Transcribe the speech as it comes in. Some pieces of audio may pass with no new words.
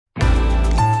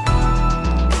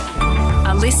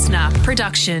listener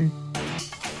production.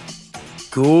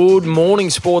 Good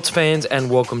morning, sports fans, and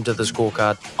welcome to The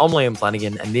Scorecard. I'm Liam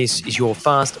Flanagan, and this is your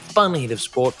fast, fun hit of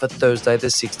sport for Thursday, the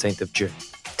 16th of June.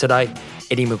 Today,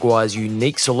 Eddie Maguire's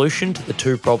unique solution to the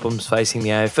two problems facing the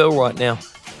AFL right now,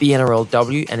 the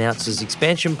NRLW announces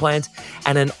expansion plans,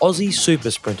 and an Aussie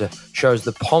super sprinter shows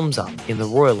the Poms up in the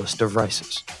royalest of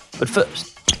races. But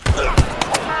first,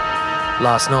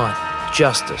 last night,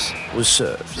 justice was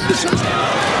served.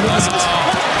 Justice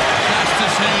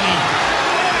Heaney.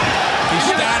 He's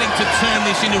starting to turn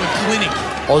this into a clinic.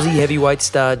 Aussie heavyweight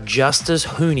star Justice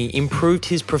Heaney improved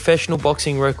his professional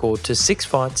boxing record to 6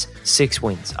 fights, 6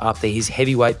 wins after his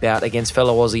heavyweight bout against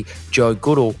fellow Aussie Joe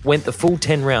Goodall went the full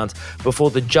 10 rounds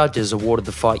before the judges awarded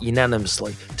the fight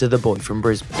unanimously to the boy from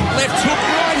Brisbane. Left hook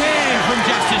right hand from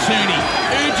Justice Heaney.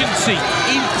 Urgency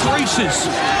increases.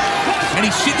 And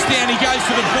he sits down, he goes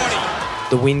to the body.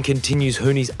 The win continues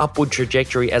Heaney's upward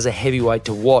trajectory as a heavyweight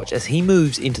to watch as he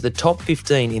moves into the top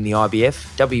 15 in the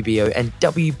IBF, WBO and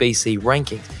WBC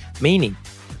rankings, meaning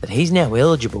that he's now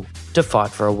eligible to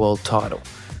fight for a world title.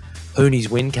 Heaney's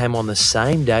win came on the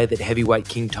same day that heavyweight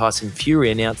king Tyson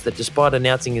Fury announced that despite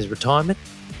announcing his retirement,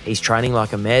 he's training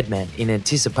like a madman in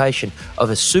anticipation of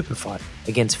a super fight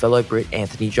against fellow Brit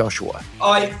Anthony Joshua.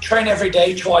 I train every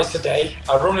day, twice a day.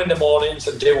 I run in the mornings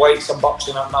and do weights and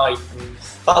boxing at night. And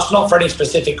that's not for any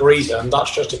specific reason.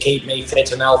 That's just to keep me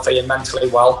fit and healthy and mentally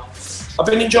well. I've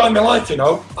been enjoying my life, and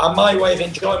my way of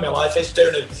enjoying my life is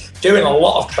doing a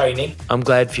lot of training. I'm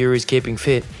glad Fury's keeping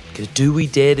fit, because do we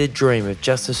dare to dream of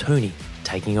Justice Heaney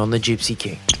taking on the Gypsy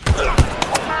King?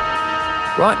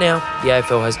 Right now, the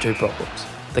AFL has two problems.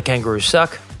 The Kangaroos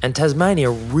suck, and Tasmania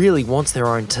really wants their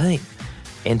own team.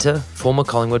 Enter former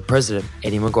Collingwood president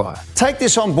Eddie Maguire. Take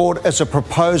this on board as a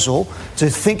proposal to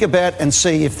think about and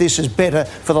see if this is better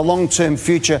for the long-term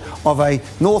future of a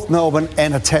North Melbourne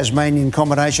and a Tasmanian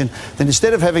combination, then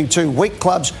instead of having two weak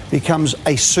clubs, becomes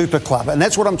a super club. And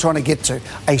that's what I'm trying to get to,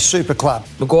 a super club.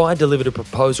 Maguire delivered a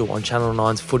proposal on Channel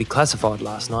 9's Footy Classified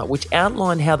last night, which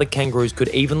outlined how the Kangaroos could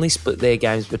evenly split their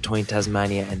games between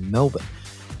Tasmania and Melbourne.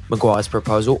 Maguire's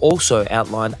proposal also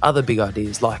outlined other big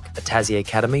ideas like a Tassie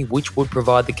Academy, which would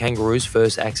provide the Kangaroos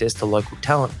first access to local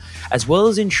talent, as well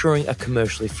as ensuring a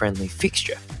commercially friendly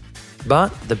fixture.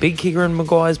 But the big kicker in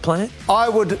Maguire's plan? I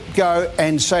would go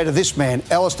and say to this man,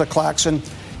 Alistair Clarkson,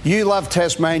 you love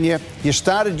Tasmania, you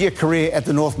started your career at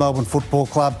the North Melbourne Football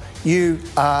Club, you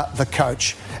are the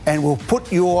coach, and we'll put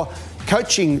your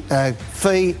coaching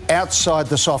fee outside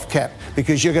the soft cap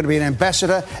because you're going to be an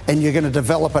ambassador and you're going to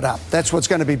develop it up. That's what's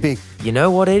going to be big. You know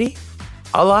what, Eddie?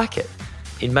 I like it.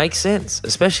 It makes sense,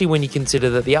 especially when you consider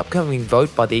that the upcoming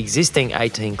vote by the existing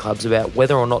 18 clubs about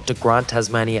whether or not to grant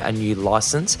Tasmania a new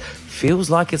licence feels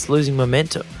like it's losing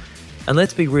momentum. And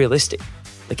let's be realistic.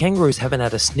 The Kangaroos haven't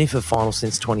had a sniff of final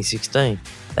since 2016.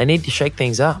 They need to shake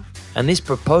things up. And this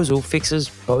proposal fixes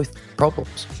both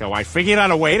problems. So I figured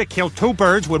out a way to kill two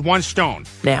birds with one stone.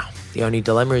 Now, the only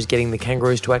dilemma is getting the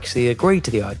Kangaroos to actually agree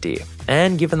to the idea.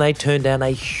 And given they turned down a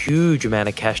huge amount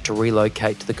of cash to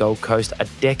relocate to the Gold Coast a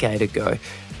decade ago,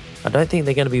 I don't think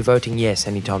they're going to be voting yes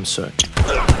anytime soon.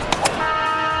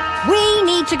 We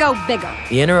need to go bigger.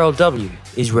 The NRLW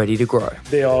is ready to grow.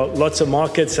 There are lots of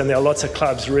markets and there are lots of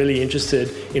clubs really interested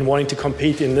in wanting to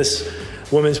compete in this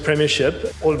Women's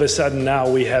Premiership. All of a sudden now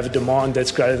we have a demand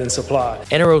that's greater than supply.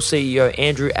 NRL CEO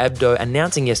Andrew Abdo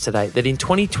announcing yesterday that in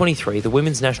 2023 the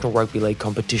Women's National Rugby League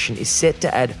competition is set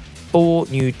to add 4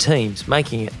 new teams,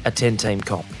 making it a 10-team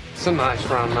comp. It's a nice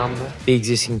round number. The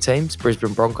existing teams,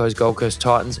 Brisbane Broncos, Gold Coast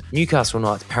Titans, Newcastle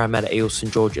Knights, Parramatta Eels,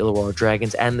 St George Illawarra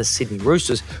Dragons and the Sydney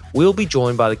Roosters, will be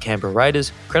joined by the Canberra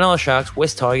Raiders, Cronulla Sharks,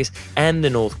 West Tigers and the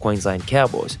North Queensland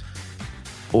Cowboys.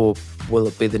 Or will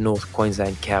it be the North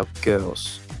Queensland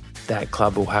Cowgirls? That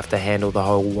club will have to handle the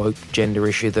whole woke gender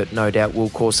issue that no doubt will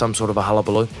cause some sort of a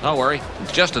hullabaloo. Don't worry,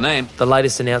 it's just a name. The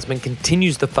latest announcement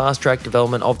continues the fast-track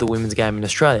development of the women's game in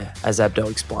Australia, as Abdo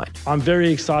explained. I'm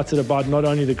very excited about not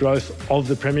only the growth of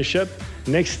the Premiership.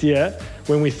 Next year,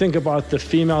 when we think about the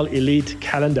female elite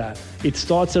calendar, it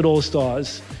starts at All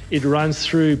Stars. It runs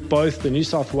through both the New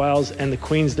South Wales and the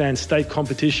Queensland state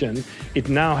competition. It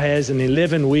now has an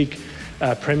 11-week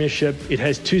Premiership. It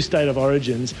has 2 state of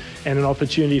origins and an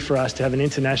opportunity for us to have an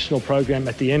international program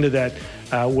at the end of that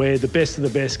where the best of the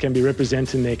best can be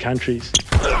represented in their countries.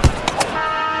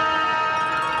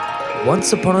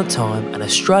 Once upon a time, an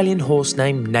Australian horse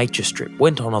named Nature Strip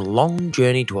went on a long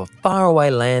journey to a faraway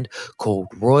land called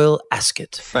Royal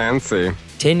Ascot. Fancy.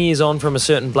 10 years on from a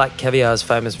certain Black Caviar's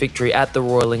famous victory at the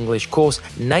Royal English Course,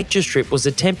 Nature Strip was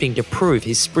attempting to prove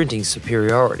his sprinting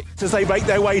superiority. As they make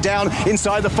their way down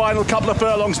inside the final couple of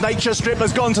furlongs, Nature Strip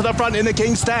has gone to the front in the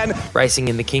King's Stand. Racing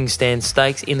in the King's Stand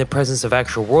Stakes in the presence of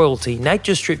actual royalty,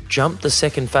 Nature Strip jumped the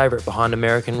second favourite behind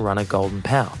American runner Golden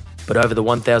Power. But over the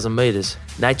 1,000 metres,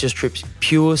 Nature Strip's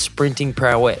pure sprinting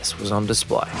prowess was on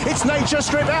display. It's Nature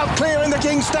Strip out clear in the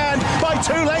King's Stand by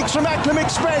 2 lengths from Acklam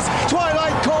Express.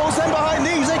 Twilight Calls, then behind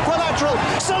these Equilateral.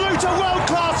 Salute a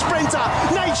world-class sprinter.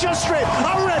 Nature Strip,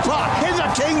 a ripper in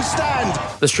the King's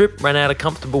Stand. The Strip ran out a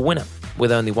comfortable winner,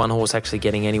 with only one horse actually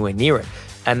getting anywhere near it,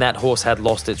 and that horse had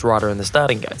lost its rider in the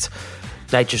starting gates.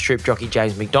 Nature Strip jockey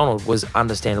James McDonald was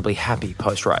understandably happy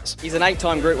post-race. He's an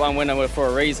 8-time Group 1 winner for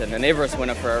a reason, an Everest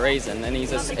winner for a reason, and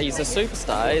he's a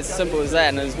superstar. It's as simple as that,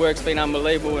 and his work's been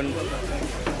unbelievable. And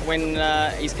when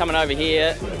he's coming over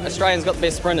here, Australia's got the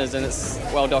best sprinters, and it's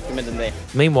well documented there.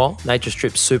 Meanwhile, Nature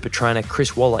Strip's super trainer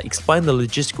Chris Waller explained the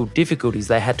logistical difficulties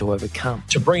they had to overcome.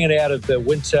 To bring it out of the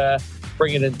winter,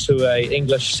 bring it into an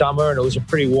English summer, and it was a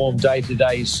pretty warm day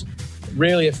today's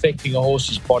really affecting a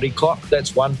horse's body clock.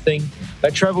 That's one thing. They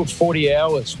travelled 40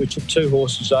 hours. We took 2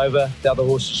 horses over. The other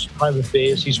horse is home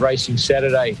affairs. He's racing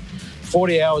Saturday.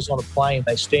 40 hours on a plane.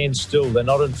 They stand still. They're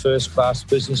not in first class,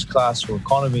 business class or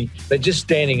economy. They're just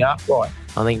standing upright.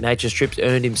 I think Nature Strip's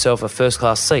earned himself a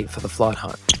first-class seat for the flight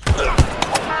home.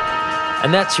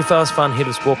 And that's your Fast Fun Hit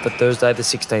of Sport for Thursday, the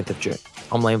 16th of June.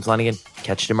 I'm Liam Flanagan.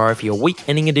 Catch you tomorrow for your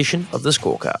week-ending edition of The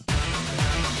Scorecard.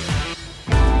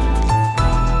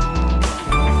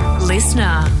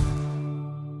 Listener.